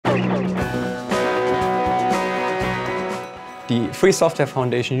The Free Software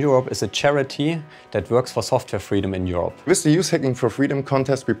Foundation Europe is a charity that works for software freedom in Europe. With the Youth Hacking for Freedom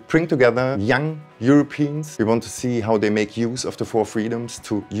contest, we bring together young Europeans. We want to see how they make use of the four freedoms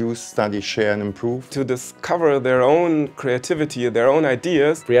to use, study, share and improve. To discover their own creativity, their own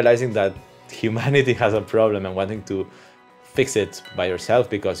ideas. Realizing that humanity has a problem and wanting to fix it by yourself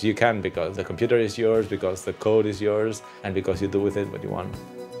because you can, because the computer is yours, because the code is yours, and because you do with it what you want.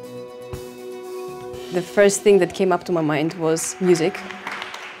 The first thing that came up to my mind was music.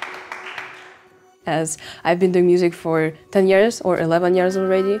 As I've been doing music for 10 years or 11 years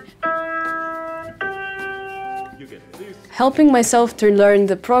already. Helping myself to learn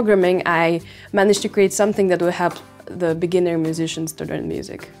the programming, I managed to create something that will help the beginner musicians to learn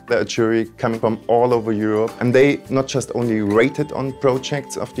music. There are a jury coming from all over Europe, and they not just only rated on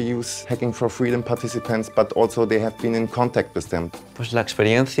projects of the Youth Hacking for Freedom participants, but also they have been in contact with them. Pues la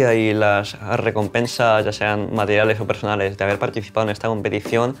experiencia y las recompensas, ya sean materiales o personales, de haber participado en esta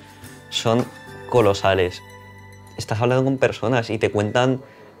competición son colosales. Estás hablando con personas y te cuentan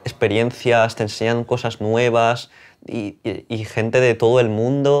experiencias, te enseñan cosas nuevas y gente de todo el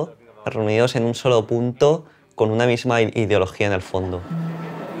mundo reunidos en un solo punto con una misma ideología en el fondo.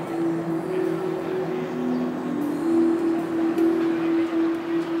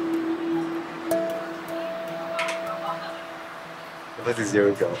 What is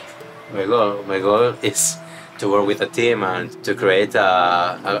your goal? My goal is to work with a team and to create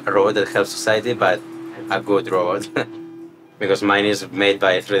a robot that helps society, but a good robot, because mine is made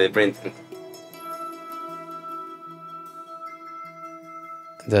by 3D printing.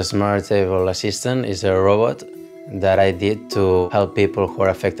 The Smart Table Assistant is a robot that I did to help people who are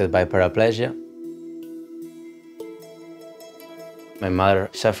affected by paraplegia. My mother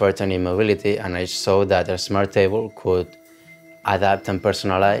suffered an immobility, and I saw that a smart table could adapt and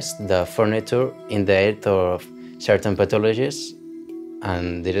personalize the furniture in the aid of certain pathologies.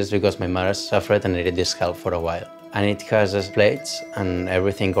 And this is because my mother suffered and needed this help for a while. And it has plates and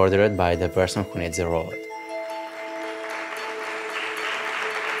everything ordered by the person who needs the robot.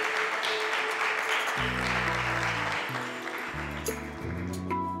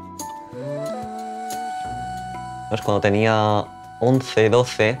 Pues cuando tenía 11,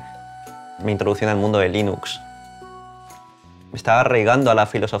 12, me introducí en el mundo de Linux. Me estaba arraigando a la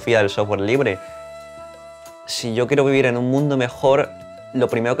filosofía del software libre. Si yo quiero vivir en un mundo mejor, lo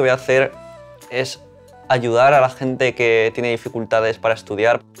primero que voy a hacer es ayudar a la gente que tiene dificultades para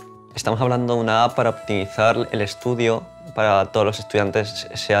estudiar. Estamos hablando de una app para optimizar el estudio para todos los estudiantes,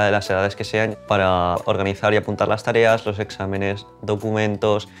 sea de las edades que sean, para organizar y apuntar las tareas, los exámenes,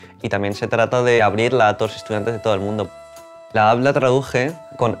 documentos, y también se trata de abrirla a todos los estudiantes de todo el mundo. La app la traduje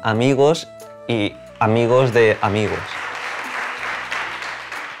con amigos y amigos de amigos.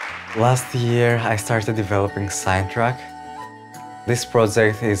 Last year I started developing SignTrack. This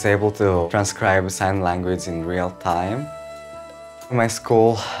project is able to transcribe sign language in real time. My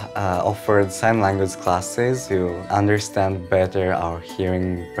school offered sign language classes to understand better our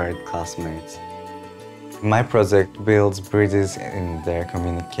hearing-impaired classmates. My project builds bridges in their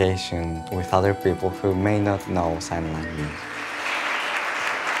communication with other people who may not know sign language.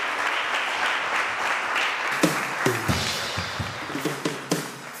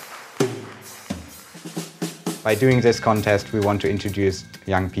 By doing this contest, we want to introduce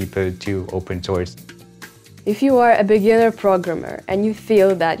young people to open source. If you are a beginner programmer and you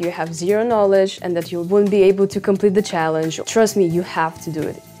feel that you have zero knowledge and that you won't be able to complete the challenge, trust me, you have to do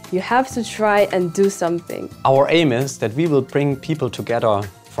it. You have to try and do something. Our aim is that we will bring people together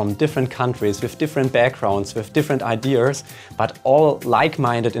from different countries, with different backgrounds, with different ideas, but all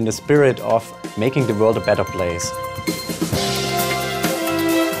like-minded in the spirit of making the world a better place.